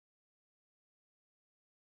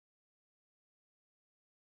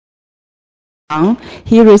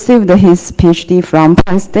He received his PhD from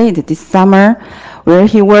Penn State this summer, where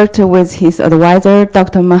he worked with his advisor,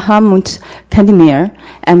 Dr. Mahmoud Kandemir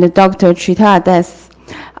and Dr. Chita Das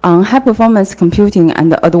on high-performance computing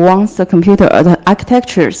and advanced computer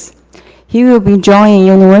architectures. He will be joining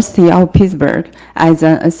University of Pittsburgh as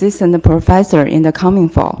an assistant professor in the coming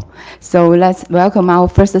fall. So let's welcome our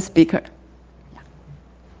first speaker.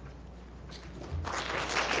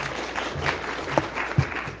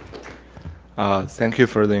 Thank you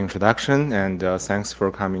for the introduction, and thanks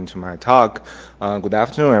for coming to my talk. Good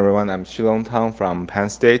afternoon, everyone. I'm Xilong Tang from Penn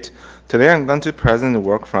State. Today I'm going to present the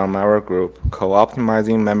work from our group,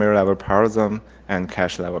 Co-Optimizing Memory Level Parallelism and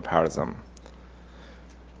Cache Level Parallelism.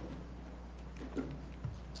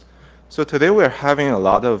 So today we're having a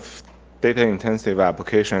lot of data-intensive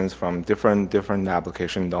applications from different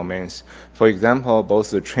application domains. For example,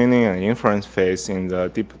 both the training and inference phase in the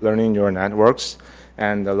deep learning neural networks,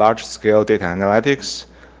 and the large-scale data analytics,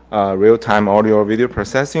 real-time audio-video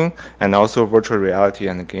processing, and also virtual reality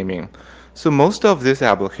and gaming. So most of these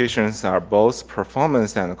applications are both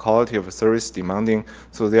performance and quality of service demanding,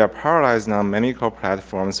 so they are parallelized on many core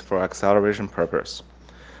platforms for acceleration purpose.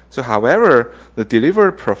 So however, the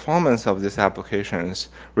delivered performance of these applications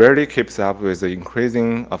rarely keeps up with the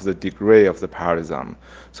increasing of the degree of the parallelism.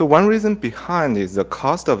 So one reason behind is the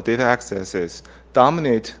cost of data accesses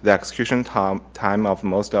dominate the execution time of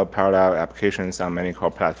most of parallel applications on many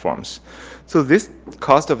core platforms. So this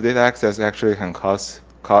cost of data access actually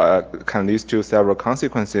can lead to several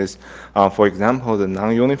consequences. For example, the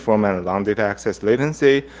non-uniform and long data access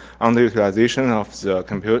latency, underutilization of the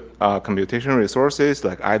computation resources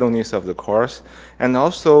like idleness of the cores, and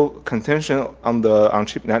also contention on the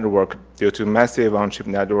on-chip network due to massive on-chip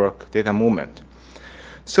network data movement.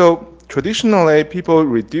 So traditionally, people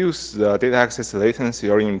reduce the data access latency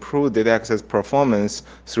or improve data access performance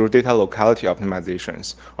through data locality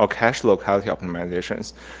optimizations or cache locality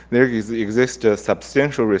optimizations. There exists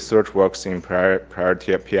substantial research works in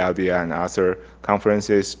priority PLD and other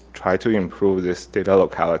conferences try to improve this data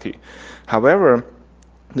locality. However,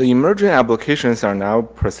 the emerging applications are now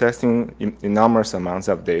processing enormous amounts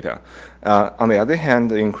of data. On the other hand,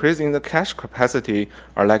 the increase in the cache capacity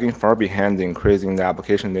are lagging far behind the increase in the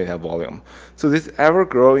application data volume. So this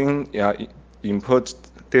ever-growing input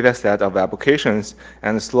data set of applications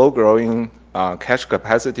and slow-growing cache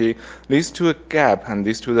capacity leads to a gap and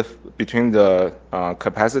leads to between the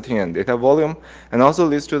capacity and data volume, and also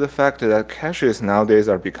leads to the fact that caches nowadays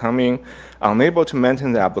are becoming unable to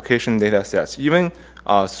maintain the application data sets. Even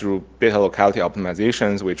through data locality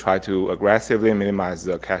optimizations, we try to aggressively minimize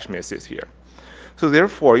the cache misses here. So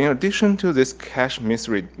therefore, in addition to this cache miss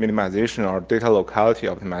minimization or data locality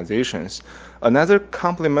optimizations, another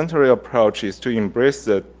complementary approach is to embrace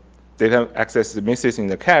the data access misses in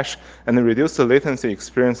the cache and reduce the latency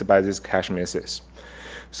experienced by these cache misses.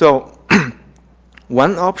 So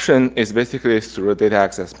one option is basically through data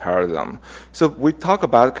access parallelism. So we talk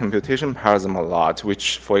about computation parallelism a lot,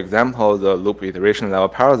 which, for example, the loop iteration level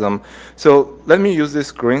parallelism. So let me use this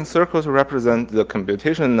green circle to represent the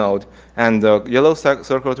computation node and the yellow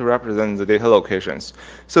circle to represent the data locations.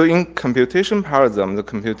 So in computation parallelism, the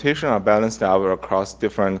computation are balanced out across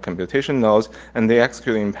different computation nodes, and they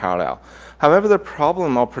execute in parallel. However, the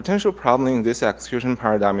problem or potential problem in this execution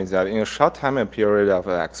paradigm is that in a short time period of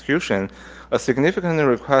execution, a significant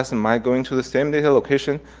request might go into the same data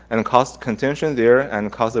location and cause contention there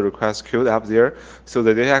and cause the request queued up there, so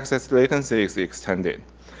the data access latency is extended.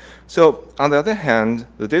 So on the other hand,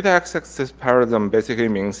 the data access parallelism basically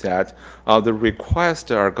means that the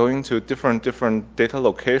requests are going to different data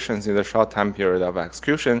locations in the short time period of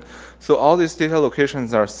execution. So all these data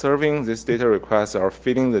locations are serving this data request or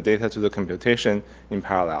feeding the data to the computation in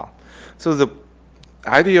parallel. So the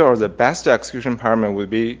ideal or the best execution paradigm would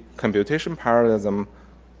be computation parallelism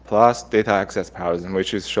plus data access parallelism,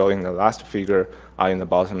 which is shown in the last figure in the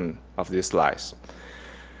bottom of these slides.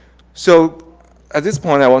 So at this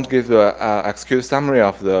point, I want to give the executive summary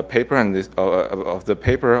of the paper and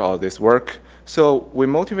this work. So we're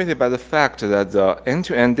motivated by the fact that the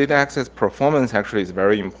end-to-end data access performance actually is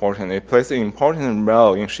very important. It plays an important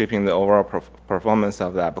role in shaping the overall performance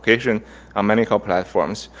of the application on many core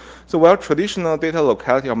platforms. So while traditional data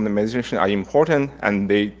locality optimization are important and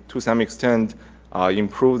they, to some extent,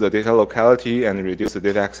 improve the data locality and reduce the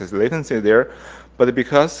data access latency there, but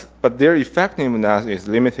their effectiveness is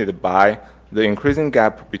limited by the increasing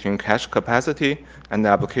gap between cache capacity and the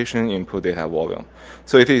application input data volume.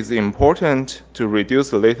 So it is important to reduce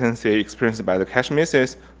the latency experienced by the cache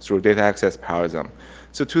misses through data access parallelism.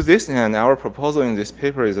 So to this end, our proposal in this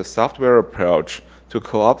paper is a software approach to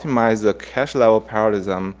co-optimize the cache level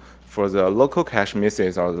parallelism for the local cache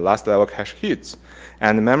misses or the last level cache hits,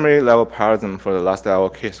 and memory level parallelism for the last level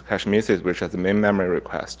cache misses, which is the main memory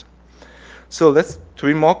request. So to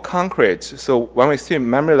be more concrete, so when we see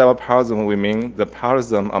memory level parallelism, we mean the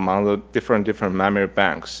parallelism among the different memory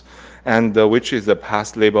banks, and which is the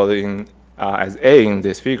path labeled as A in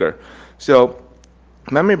this figure. So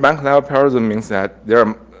memory bank level parallelism means that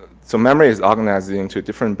so memory is organized into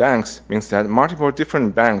different banks, means that multiple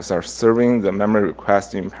different banks are serving the memory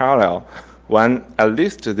request in parallel, when at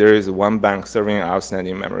least there is one bank serving an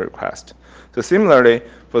outstanding memory request. So similarly,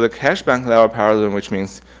 for the cache bank level parallelism, which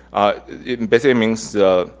means it basically means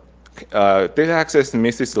the data access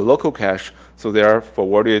misses the local cache, so they are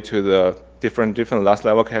forwarded to the different last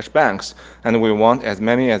level cache banks, and we want as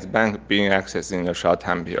many as banks being accessed in a short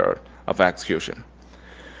time period of execution.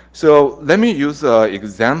 So let me use an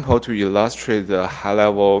example to illustrate the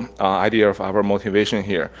high-level idea of our motivation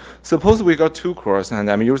here. Suppose we got two cores,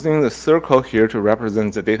 and I'm using the circle here to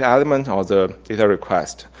represent the data element or the data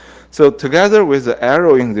request. So together with the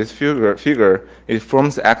arrow in this figure, it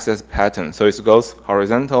forms the access pattern. So it goes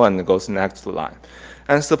horizontal and it goes next line.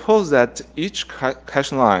 And suppose that each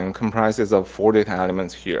cache line comprises of 4 data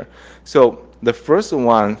elements here. So the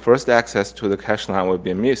first access to the cache line will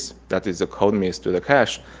be a miss, that is a code miss to the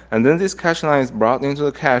cache. And then this cache line is brought into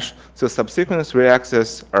the cache, so subsequent 3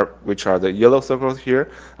 access, which are the yellow circles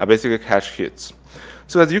here, are basically cache hits.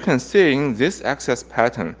 So as you can see in this access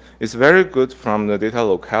pattern, it's very good from the data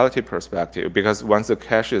locality perspective, because once the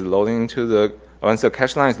cache line is loading into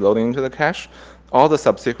the cache, all the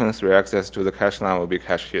subsequent 3 access to the cache line will be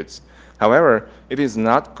cache hits. However, it is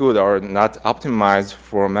not good or not optimized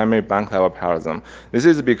for memory bank level parallelism. This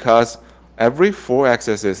is because every 4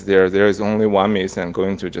 accesses there is only one miss and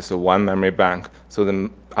going to just one memory bank, so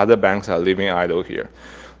the other banks are leaving idle here.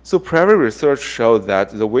 So previous research showed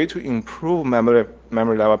that the way to improve memory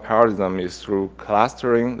level parallelism is through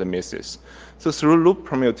clustering the misses. So through loop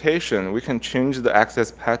permutation, we can change the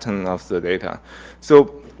access pattern of the data.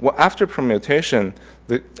 So after permutation,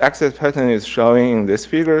 the access pattern is showing in this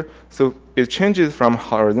figure. So it changes from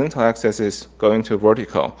horizontal accesses going to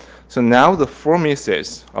vertical. So now the 4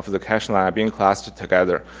 misses of the cache line are being clustered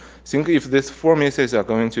together. Think if these 4 misses are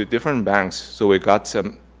going to different banks, so we got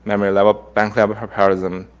some memory level bank level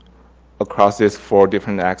parallelism across these 4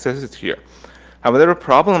 different accesses here. However, the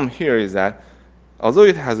problem here is that although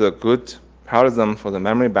it has a good parallelism for the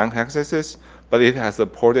memory bank accesses, but it has a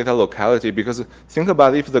poor data locality, because think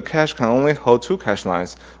about if the cache can only hold 2 cache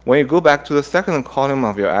lines. When you go back to the second column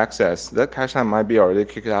of your access, that cache line might be already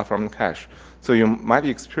kicked out from the cache. So you might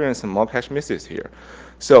experience more cache misses here.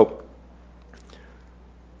 So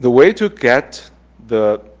the way to get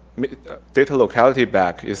the data locality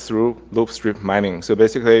back is through loop strip mining. So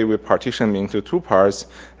basically, we partition into 2 parts,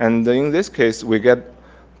 and in this case, we get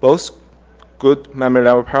both good memory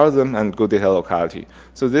level parallelism and good data locality.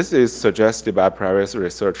 So this is suggested by previous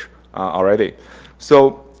research already.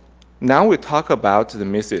 So now we talk about the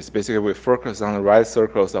misses. Basically, we focus on the right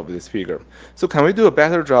circles of this figure. So can we do a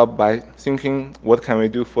better job by thinking what can we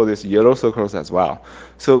do for these yellow circles as well?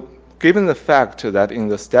 So given the fact that in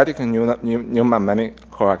the static Neumann many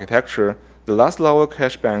core architecture, the last level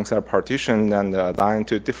cache banks are partitioned and aligned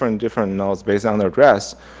to different nodes based on their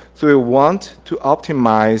address. So we want to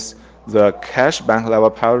optimize the cache bank level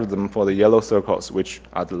parallelism for the yellow circles, which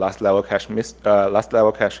are the last level cache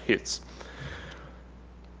hits.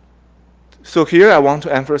 So here I want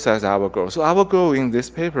to emphasize our goal. So our goal in this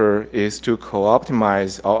paper is to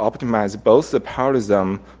co-optimize or optimize both the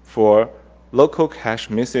parallelism for local cache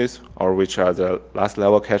misses, or which are the last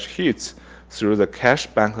level cache hits, through the cache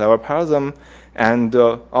bank level parallelism, and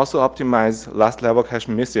also optimize last level cache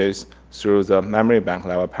misses through the memory bank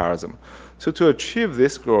level parallelism. So to achieve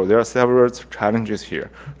this goal, there are several challenges here.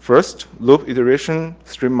 First, loop iteration,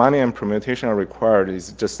 strip mining, and permutation are required.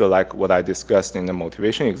 Is just like what I discussed in the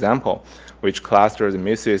motivation example, which clusters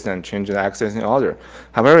misses and change the accessing order.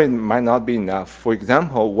 However, it might not be enough. For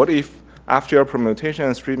example, what if after your permutation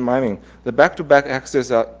and strip mining, the back-to-back access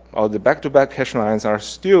or the back-to-back cache lines are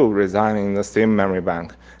still residing in the same memory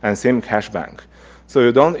bank and same cache bank? So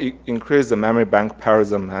you don't increase the memory bank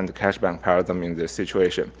parallelism and the cache bank parallelism in this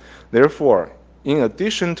situation. Therefore, in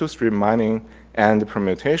addition to strip mining and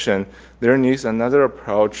permutation, there needs another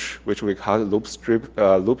approach which we call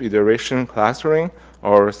loop iteration clustering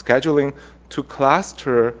or scheduling to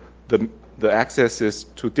cluster the accesses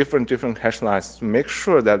to different cache lines to make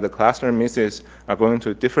sure that the cluster misses are going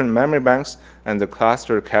to different memory banks and the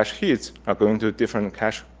cluster cache hits are going to different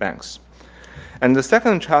cache banks. And the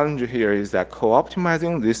second challenge here is that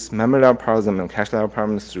co-optimizing this memory level parallelism and cache level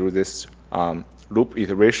parallelism through this loop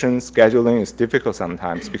iteration scheduling is difficult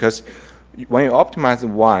sometimes because when you optimize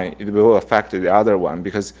one, it will affect the other one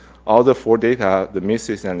because all the 4 data, the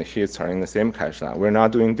misses and the hits are in the same cache line. We're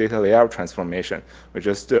not doing data layout transformation. We're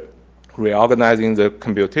just reorganizing the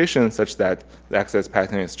computation such that the access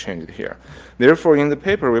pattern is changed here. Therefore, in the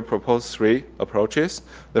paper, we propose 3 approaches.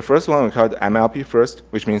 The first one we call it MLP first,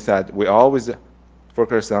 which means that we always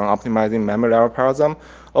focus on optimizing memory level parallelism.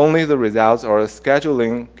 Only the results or the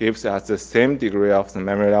scheduling gives us the same degree of the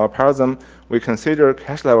memory level parallelism. We consider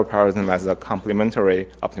cache level parallelism as a complementary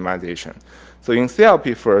optimization. So in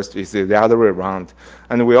CLP first is the other way around.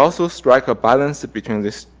 And we also strike a balance between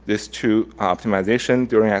these 2 optimization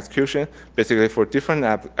during execution. Basically, for different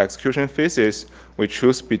execution phases, we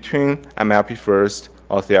choose between MLP first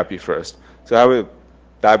or CLP first. So I will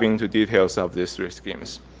dive into details of these 3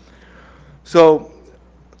 schemes. So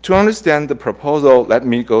to understand the proposal, let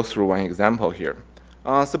me go through one example here.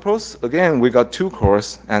 Suppose, again, we got 2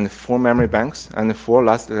 cores and 4 memory banks and 4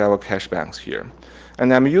 last level cache banks here.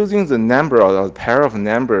 And I'm using the number or the pair of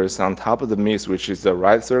numbers on top of the miss, which is the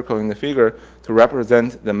right circle in the figure, to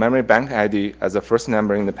represent the memory bank ID as the first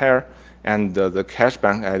number in the pair and the cache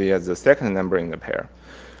bank ID as the second number in the pair.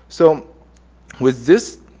 So with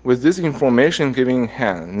this information given in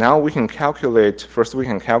hand, now we can calculate, first we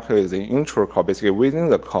can calculate the intro call, basically within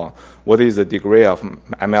the call, what is the degree of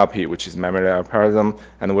MLP, which is memory level parallelism,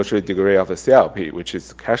 and what is the degree of the CLP, which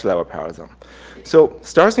is cache level parallelism. So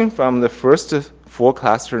starting from the first 4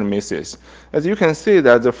 clustered misses, as you can see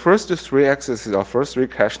that the first 3 accesses or first 3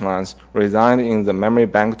 cache lines reside in the memory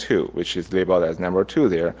bank 2, which is labeled as number 2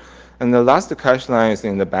 there, and the last cache line is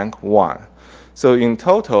in the bank 1. So in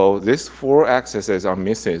total, these 4 accesses or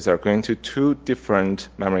misses are going to 2 different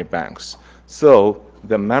memory banks. So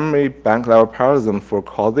the memory bank level parallelism for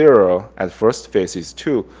call 0 at first phase is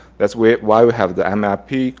 2. That's why we have the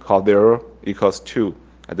MLP call 0 equals 2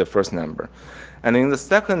 at the first number. And in the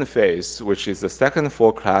second phase, which is the second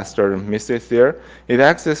 4 cluster misses there, it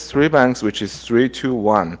accesses 3 banks, which is 3, 2,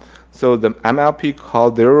 1. So the MLP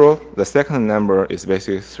call 0, the second number is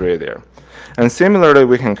basically 3 there. And similarly,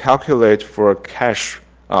 we can calculate for cache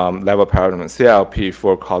level parallelism, CLP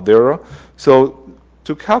for call 0. So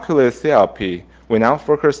to calculate CLP, we now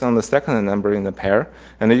focus on the second number in the pair.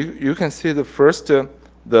 And you can see the first,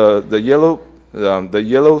 the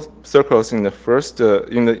yellow circles in the first,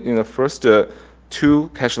 in the first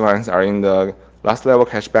 2 cache lines are in the last level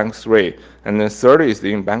cache bank 3, and the third is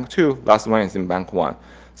in bank 2, last one is in bank 1.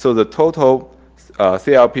 So the total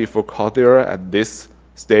CLP for call 0 at this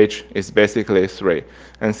stage is basically 3.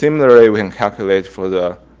 And similarly, we can calculate for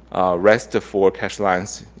the rest 4 cache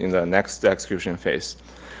lines in the next execution phase.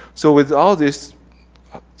 So with all this,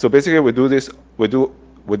 so basically we do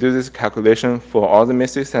this calculation for all the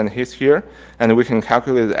misses and hits here, and we can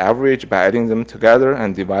calculate the average by adding them together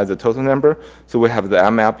and divide the total number. So we have the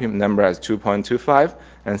MLP number as 2.25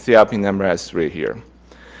 and CLP number as 3 here.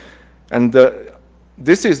 And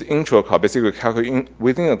this is intro call, basically calculating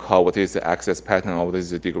within a call what is the access pattern or what is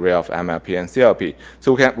the degree of MLP and CLP.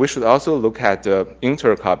 So we should also look at the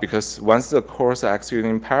inter call, because once the cores are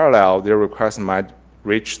executing in parallel, their requests might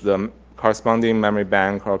reach the corresponding memory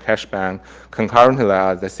bank or cache bank concurrently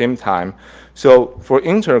at the same time. So for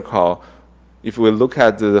inter call, if we look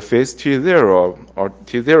at the phase T0 or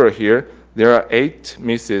T0 here, there are 8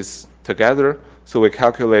 misses together. So we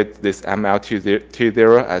calculate this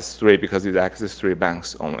MLT0 as 3 because it accesses 3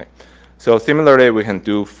 banks only. So similarly, we can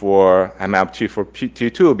do for MLT for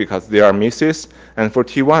T2 because there are misses, and for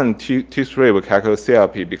T1, T3, we calculate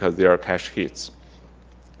CLP because there are cache hits.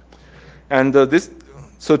 And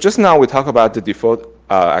so just now we talk about the default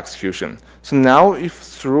execution. So now if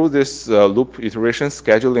through this loop iteration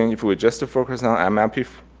scheduling, if we just focus on MLP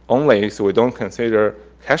only, so we don't consider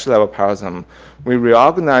cache level parallelism, we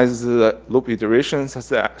reorganize the loop iteration such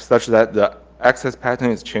that the access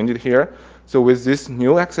pattern is changed here. So with this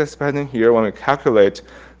new access pattern here, when we calculate,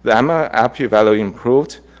 the MLP value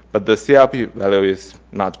improved, but the CLP value is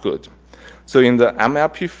not good. So in the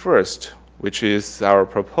MLP first, which is our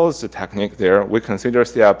proposed technique there, we consider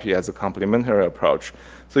CLP as a complementary approach.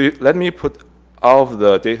 So let me put all of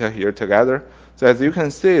the data here together. So as you can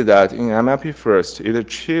see that in MLP first, it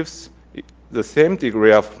achieves the same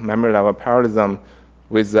degree of memory level parallelism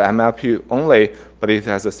with the MLP only, but it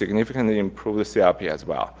has a significantly improved CLP as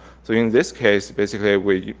well. So in this case, basically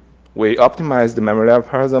we optimize the memory level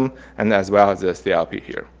parallelism and as well as the CLP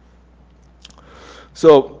here.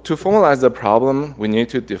 So to formalize the problem, we need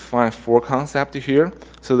to define 4 concepts here.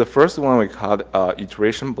 So the first one we called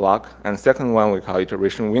iteration block, and second one we call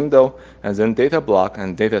iteration window, and then data block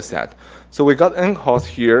and data set. So we got n calls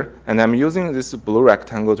here, and I'm using this blue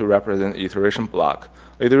rectangle to represent iteration block.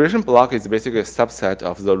 Iteration block is basically a subset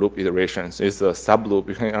of the loop iterations. It's a subloop.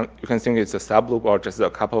 You can think it's a subloop or just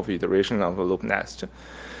a couple of iterations of a loop nest.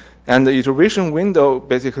 And the iteration window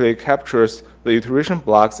basically captures the iteration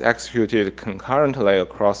blocks executed concurrently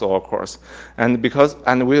across all cores. And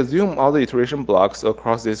we assume all the iteration blocks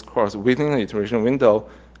across this course within the iteration window,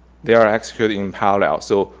 they are executed in parallel.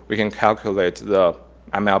 So we can calculate the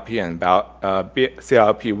MLP and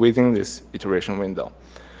CLP within this iteration window.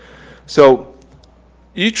 So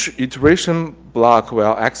each iteration block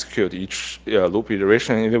will execute each loop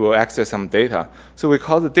iteration, and it will access some data. So we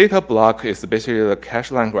call the data block is basically the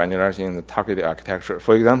cache line granularity in the targeted architecture.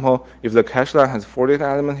 For example, if the cache line has 4 data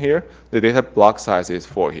elements here, the data block size is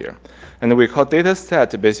 4 here. And we call data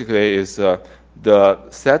set basically is the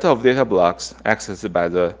set of data blocks accessed by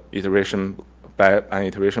the by an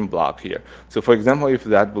iteration block here. So for example, if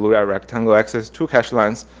that blue rectangle accesses 2 cache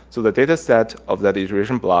lines, so the data set of that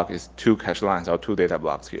iteration block is 2 cache lines or 2 data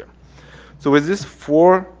blocks here. So with this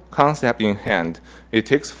 4 concept in hand, it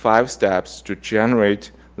takes 5 steps to generate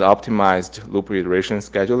the optimized loop iteration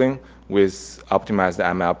scheduling with optimized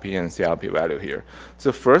MLP and CLP value here.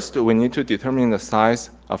 So first, we need to determine the size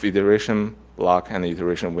of iteration block and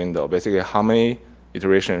iteration window. Basically, how many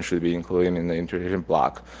iteration should be included in the iteration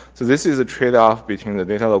block. So this is a trade-off between the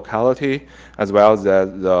data locality as well as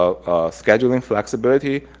the scheduling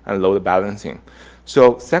flexibility and load balancing.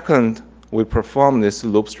 So second, we perform this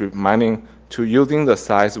loop strip mining to using the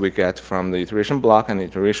size we get from the iteration block and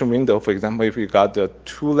iteration window. For example, if we got the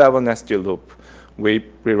 2-level nested loop, we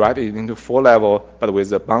rewrite it into 4-level, but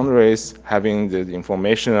with the boundaries having the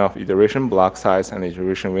information of iteration block size and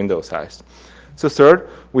iteration window size. So third,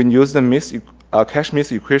 we use the cache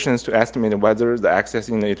miss equations to estimate whether the access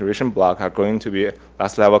in the iteration block are going to be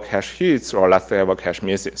last level cache hits or last level cache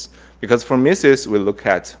misses. Because for misses, we look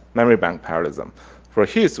at memory bank parallelism. For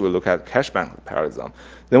hits, we look at cache bank parallelism.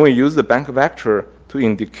 Then we use the bank vector to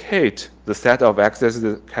indicate the set of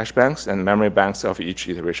accessed cache banks and memory banks of each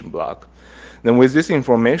iteration block. Then with this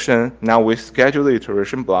information, now we schedule the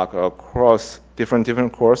iteration block across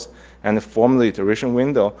different cores and form the iteration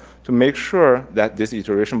window to make sure that this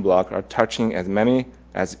iteration block are touching as many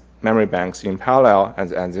as memory banks in parallel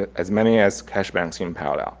as many as cache banks in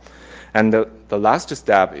parallel. And the last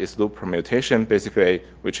step is loop permutation, basically,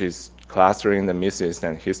 which is clustering the misses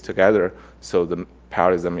and hits together so the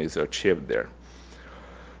parallelism is achieved there.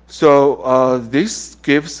 So this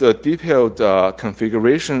gives a detailed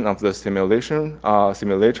configuration of the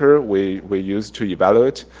simulator we use to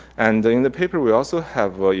evaluate. And in the paper, we also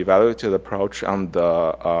have evaluated approach on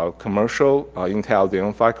the commercial Intel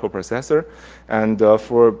Xeon Phi coprocessor. And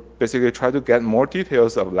for basically try to get more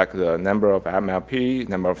details of like the number of MLP,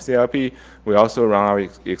 number of CLP, we also run our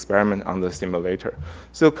experiment on the simulator.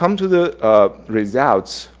 So come to the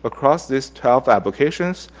results across these 12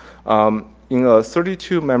 applications. In a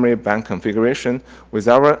 32 memory bank configuration, with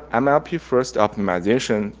our MLP first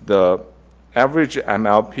optimization, the average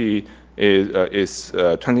MLP is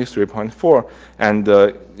 23.4, and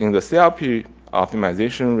in the CLP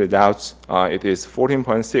optimization results, it is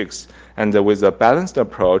 14.6, and with a balanced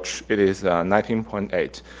approach, it is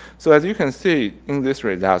 19.8. So as you can see in these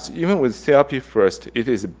results, even with CLP first, it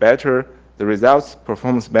is better. The results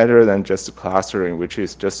performs better than just clustering, which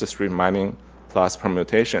is just a strip mining plus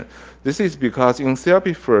permutation. This is because in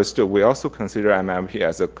CLP first, we also consider MLP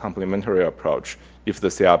as a complementary approach if the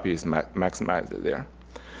CLP is maximized there.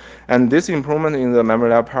 And this improvement in the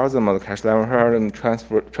memory level parallelism or the cache level parallelism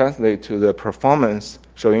translate to the performance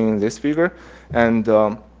shown in this figure. And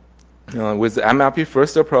with the MLP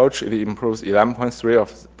first approach, it improves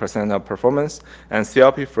 11.3% of performance, and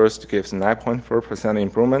CLP first gives 9.4%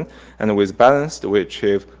 improvement, and with balanced, we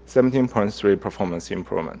achieve 17.3 performance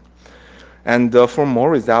improvement. And for more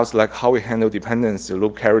results, like how we handle dependencies,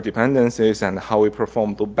 loop carry dependencies, and how we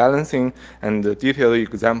perform loop balancing, and the detailed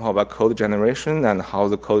example about code generation and how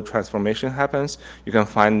the code transformation happens, you can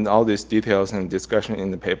find all these details and discussion in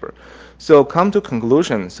the paper. So come to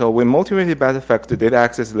conclusion. So we motivated by the fact that data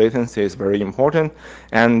access latency is very important,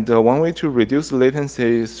 and one way to reduce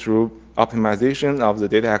latency is through optimization of the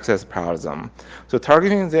data access parallelism. So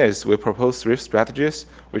targeting this, we propose 3 strategies,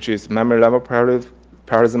 which is memory level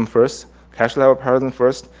parallelism first, cache level parallelism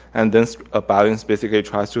first, and then a balance basically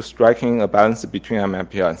tries to striking a balance between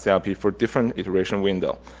MLP and CLP for different iteration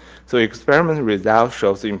window. So experiment result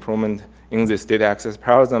shows the improvement in this data access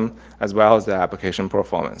parallelism as well as the application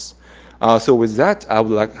performance. So with that, I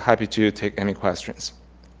would like happy to take any questions.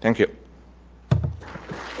 Thank you.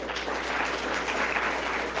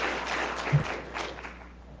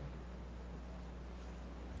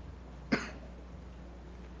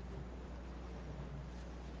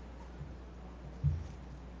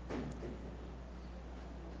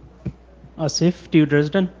 Asif, TU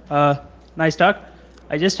Dresden. Nice talk.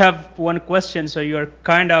 I just have one question. So you're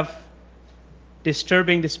kind of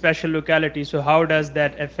disturbing the special locality. So how does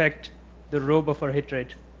that affect the row buffer hit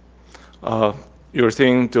rate? You're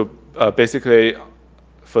saying to basically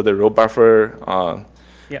for the row buffer.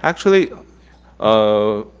 Yeah. Actually,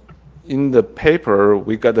 in the paper,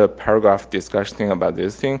 we got a paragraph discussing about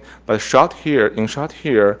this thing. But in short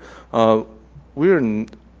here,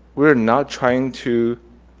 we're not trying to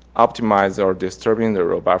optimize or disturbing the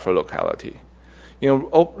row buffer locality.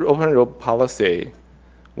 Open row policy,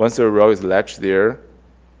 once a row is latched there,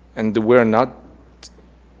 and we're not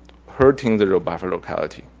hurting the row buffer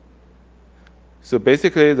locality. So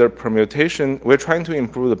basically, the permutation, we're trying to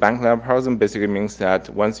improve the bank level parallelism. Basically means that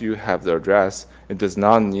once you have the address, it does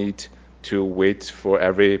not need to wait for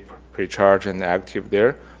every pre-charge and active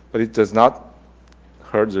there, but it does not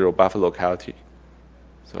hurt the row buffer locality.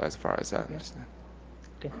 So as far as I understand.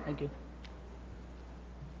 Okay, thank you.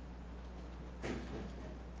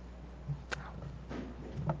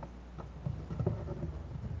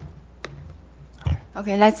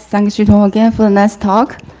 Okay, let's thank Xutong again for the nice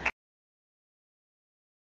talk.